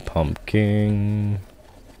the pumpkin.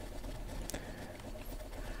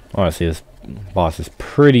 Honestly, this boss is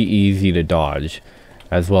pretty easy to dodge.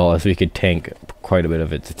 As well as we could tank quite a bit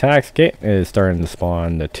of its attacks. Okay, it is starting to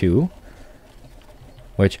spawn the 2.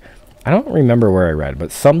 Which, I don't remember where I read,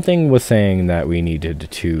 but something was saying that we needed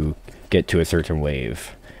to get to a certain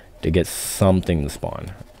wave to get something to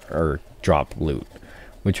spawn, or drop loot,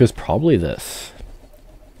 which was probably this.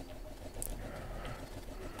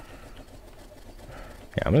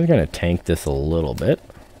 Yeah, I'm just going to tank this a little bit,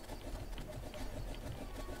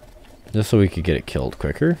 just so we could get it killed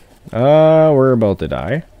quicker. We're about to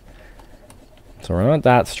die, so we're not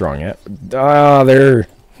that strong yet. There.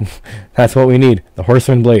 That's what we need. The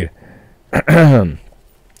Horseman Blade.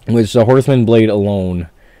 Which the Horseman Blade alone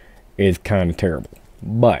is kind of terrible.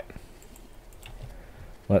 But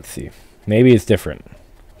let's see. Maybe it's different.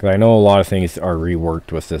 Because I know a lot of things are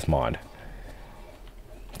reworked with this mod.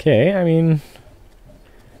 Okay, I mean,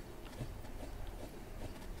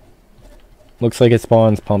 looks like it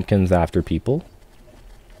spawns pumpkins after people.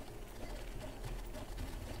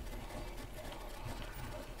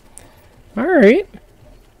 Alright.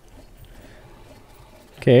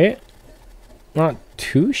 Okay, not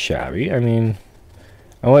too shabby. I mean,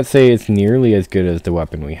 I wouldn't say it's nearly as good as the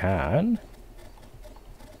weapon we had.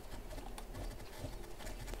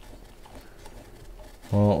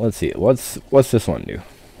 Well, let's see. What's this one do?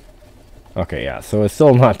 Okay, yeah. So it's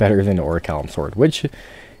still not better than the Orichalcum sword, which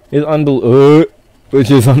is unbelievable.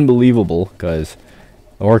 Because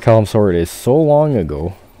the Orichalcum sword is so long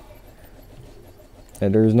ago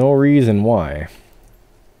that there's no reason why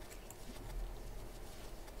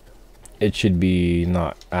it should be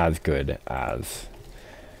not as good as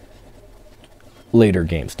later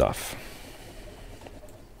game stuff.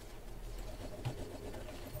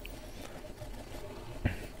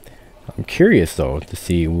 I'm curious though to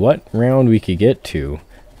see what round we could get to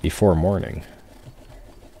before morning.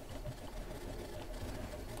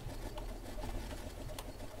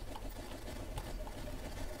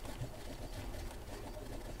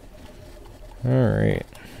 Alright.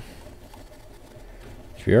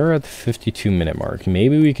 We are at the 52-minute mark.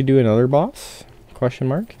 Maybe we could do another boss? Question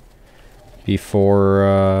mark.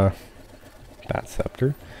 Before Bat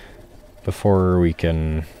Scepter. Before we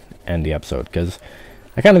can end the episode. Because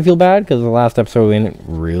I kind of feel bad because the last episode we didn't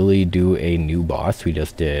really do a new boss. We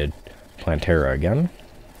just did Plantera again.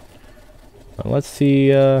 But let's see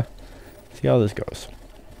how this goes.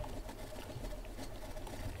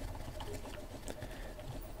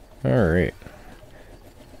 Alright.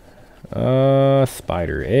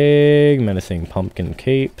 Spider egg, menacing pumpkin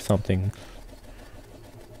cape, something.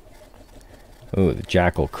 Oh, the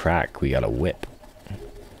jackal crack. We got a whip.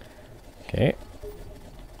 Okay.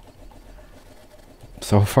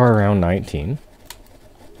 So far around 19.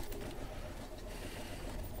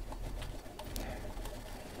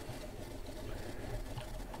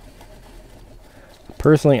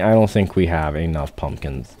 Personally, I don't think we have enough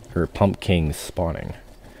pumpkins or pumpkins spawning.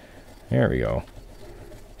 There we go.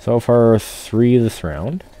 So far, 3 this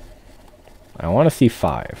round. I want to see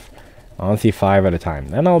 5. I want to see 5 at a time.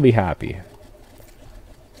 Then I'll be happy.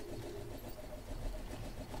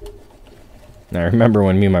 Now, I remember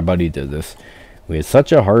when me and my buddy did this. We had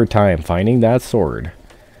such a hard time finding that sword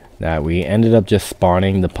that we ended up just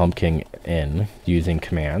spawning the pumpkin in using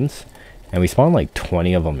commands. And we spawned like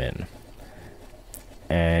 20 of them in.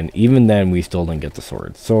 And even then, we still didn't get the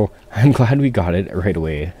sword. So, I'm glad we got it right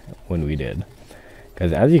away when we did.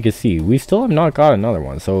 Because as you can see, we still have not got another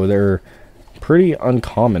one. So, they're pretty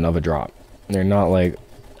uncommon of a drop. They're not like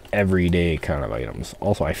everyday kind of items.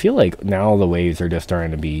 Also, I feel like now the waves are just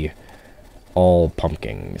starting to be all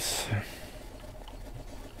pumpkins.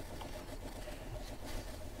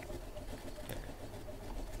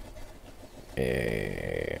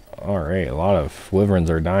 Alright, a lot of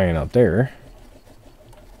wyverns are dying up there.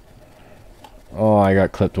 Oh, I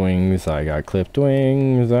got clipped wings, I got clipped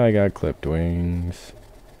wings, I got clipped wings.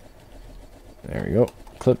 There we go.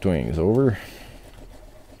 Clipped wings over.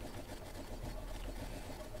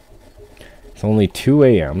 It's only 2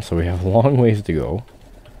 a.m., so we have a long ways to go.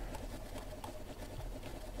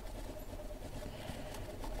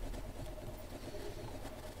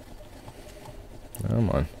 Come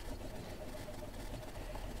on.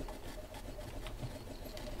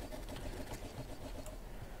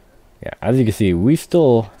 Yeah, as you can see, we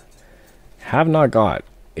still have not got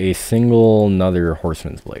a single another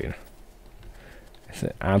horseman's blade. It's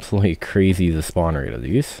absolutely crazy the spawn rate of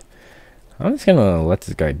these. I'm just gonna let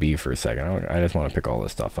this guy be for a second. I just want to pick all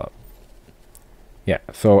this stuff up. Yeah,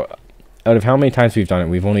 so out of how many times we've done it,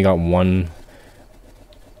 we've only got one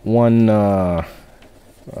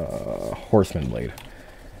horseman blade.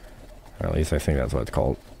 Or at least I think that's what it's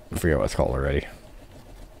called. I forget what it's called already.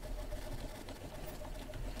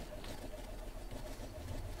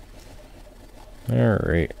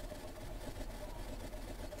 Alright.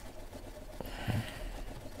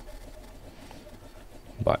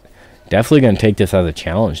 But definitely going to take this as a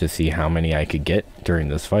challenge to see how many I could get during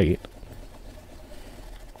this fight.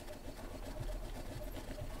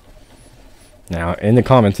 Now, in the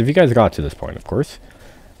comments, if you guys got to this point, of course,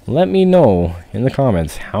 let me know in the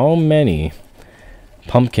comments how many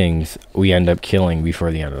pumpkins we end up killing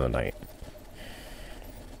before the end of the night.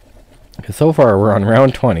 Because so far, we're on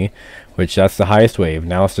round 20, which that's the highest wave.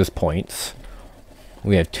 Now it's just points.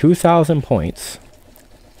 We have 2,000 points.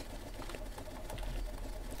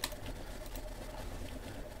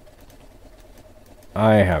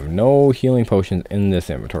 I have no healing potions in this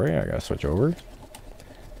inventory. I gotta switch over.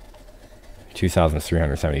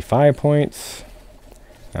 2,375 points.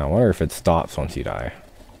 Now, I wonder if it stops once you die.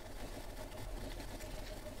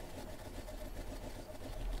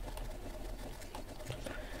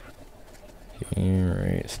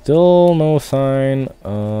 Alright, still no sign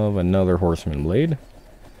of another horseman blade.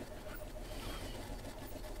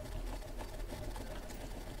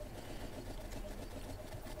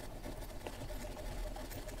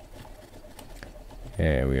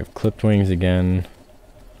 Okay, we have clipped wings again.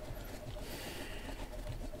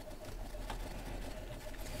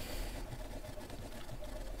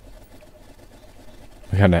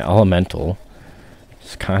 We got an elemental.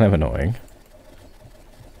 It's kind of annoying.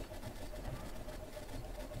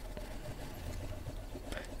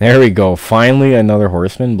 There we go. Finally another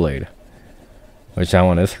horseman blade. Which that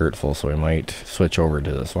one is hurtful, so we might switch over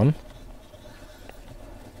to this one.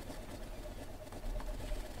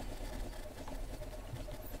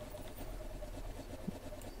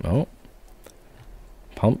 Oh.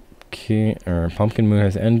 Pumpkin Moon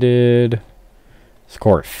has ended.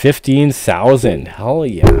 Score 15,000. Hell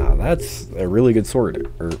yeah, that's a really good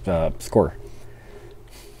sword or score.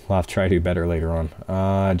 We'll have to try to do better later on.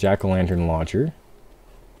 Jack-o'-lantern launcher.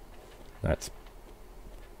 That's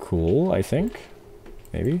cool, I think.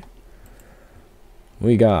 Maybe.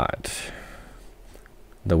 We got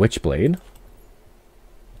the Witchblade.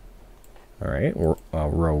 Alright,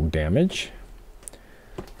 rogue damage.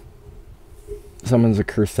 Summons a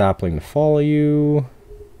cursed sapling to follow you.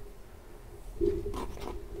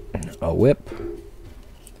 A whip.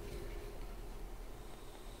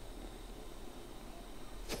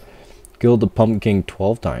 Killed the Pumpkin King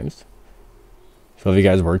 12 times. So if you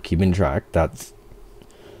guys were keeping track, that's...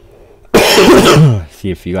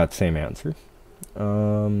 See if you got the same answer.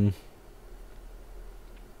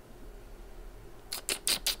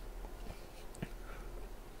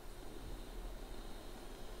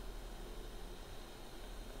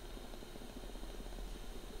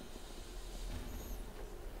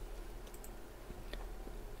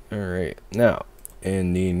 Alright, now,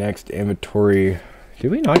 in the next inventory...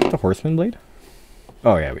 Did we not get the Horseman Blade?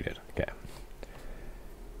 Oh yeah, we did. Okay.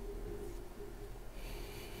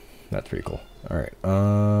 That's pretty cool.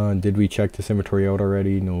 Alright, did we check this inventory out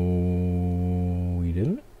already? No, we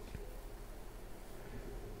didn't.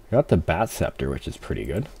 Got the Bat Scepter, which is pretty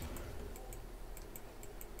good.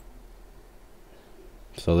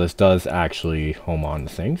 So this does actually home on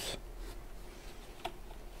things.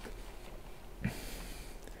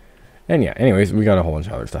 And yeah, anyways, we got a whole bunch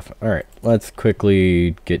of other stuff. Alright, let's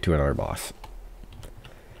quickly get to another boss.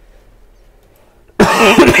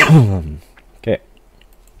 Okay.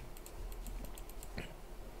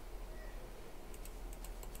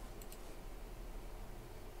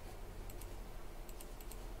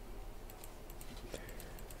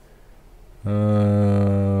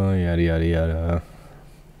 Yada yada yada.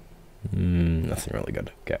 Nothing really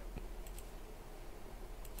good. Okay.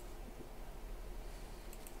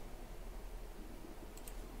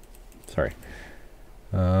 Sorry.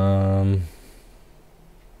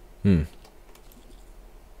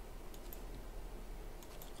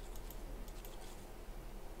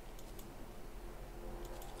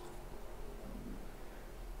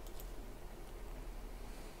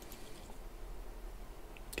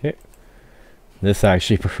 Okay. This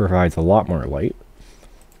actually provides a lot more light.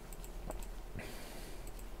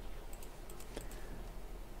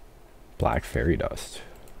 Black fairy dust.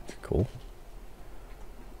 That's cool.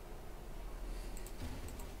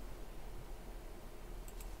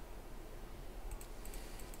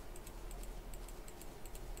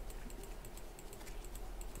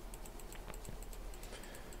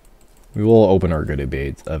 We will open our goodie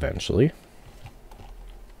bags eventually.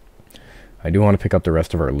 I do want to pick up the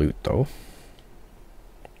rest of our loot though.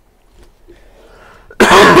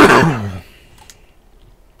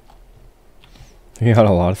 We got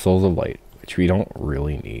a lot of souls of light, which we don't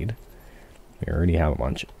really need. We already have a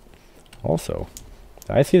bunch. Also,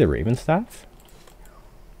 did I see the Raven Staff?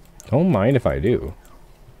 Don't mind if I do.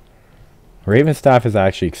 Raven Staff is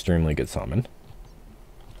actually extremely good summon.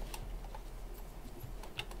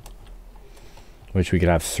 Which we could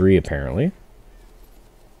have 3 apparently.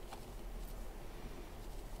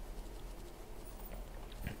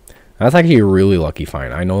 That's actually a really lucky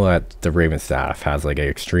find. I know that the Raven Staff has like an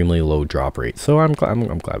extremely low drop rate, so I'm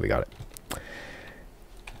glad we got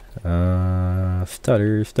it.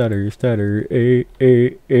 Stutter, stutter, stutter,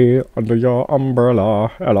 under your umbrella,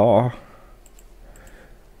 hello.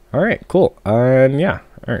 Alright, cool. And yeah,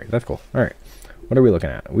 alright, that's cool. Alright, what are we looking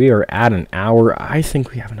at? We are at an hour. I think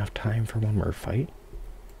we have enough time for one more fight.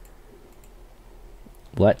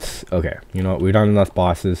 Okay, you know what? We've done enough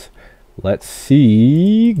bosses. Let's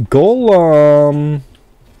see Golem.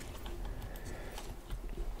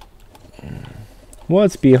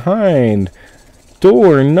 What's behind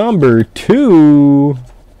door number 2?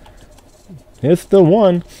 It's the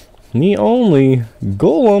one, the only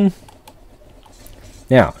Golem.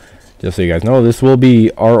 Now, just so you guys know, this will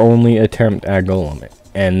be our only attempt at Golem,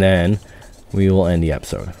 and then we will end the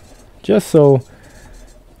episode. Just so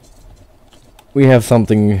we have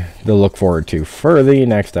something to look forward to for the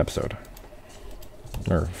next episode.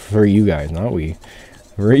 Or for you guys, not we.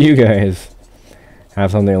 For you guys, have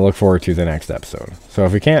something to look forward to the next episode. So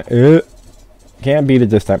if we can't beat it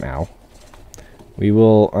this time, ow, we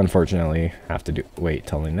will unfortunately have to wait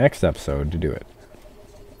till the next episode to do it.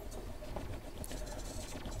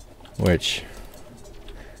 Which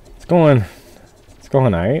it's going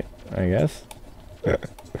alright, I guess.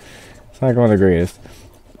 It's not going the greatest.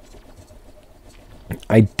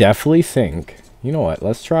 I definitely think, you know what,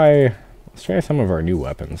 let's try some of our new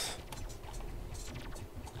weapons.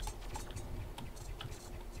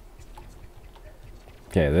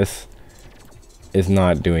 Okay, this is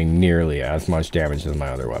not doing nearly as much damage as my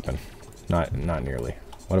other weapon. Not nearly.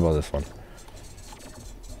 What about this one?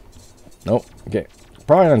 Nope. Okay.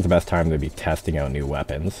 Probably not the best time to be testing out new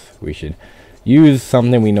weapons. We should use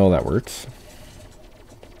something we know that works.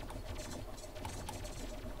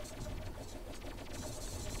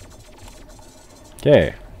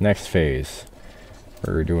 Okay, next phase.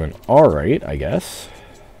 We're doing alright, I guess.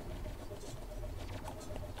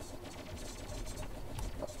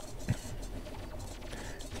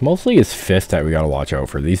 It's mostly his fist that we gotta watch out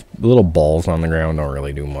for. These little balls on the ground don't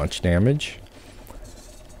really do much damage.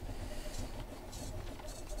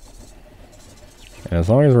 And as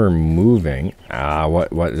long as we're moving... what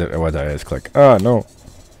did I just click? Ah, no.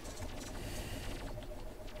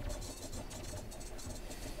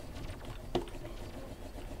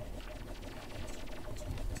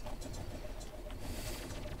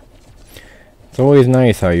 It's always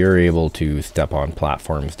nice how you're able to step on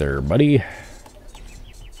platforms there, buddy.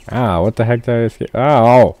 Ah, what the heck did I just get?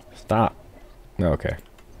 Oh, stop. Okay.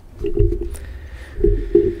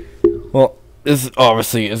 Well, This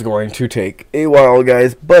obviously is going to take a while,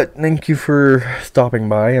 guys, but thank you for stopping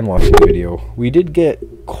by and watching the video. We did get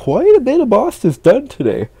quite a bit of bosses done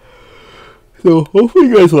today, so hopefully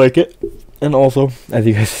you guys like it. And also, as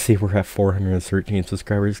you guys see, we're at 413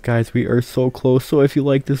 subscribers, guys. We are so close, so if you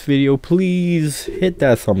like this video, please hit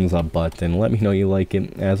that thumbs up button. Let me know you like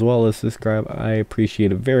it, as well as subscribe. I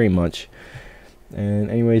appreciate it very much.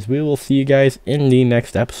 And anyways, we will see you guys in the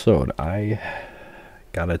next episode. I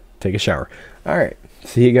gotta take a shower. Alright,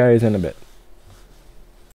 see you guys in a bit.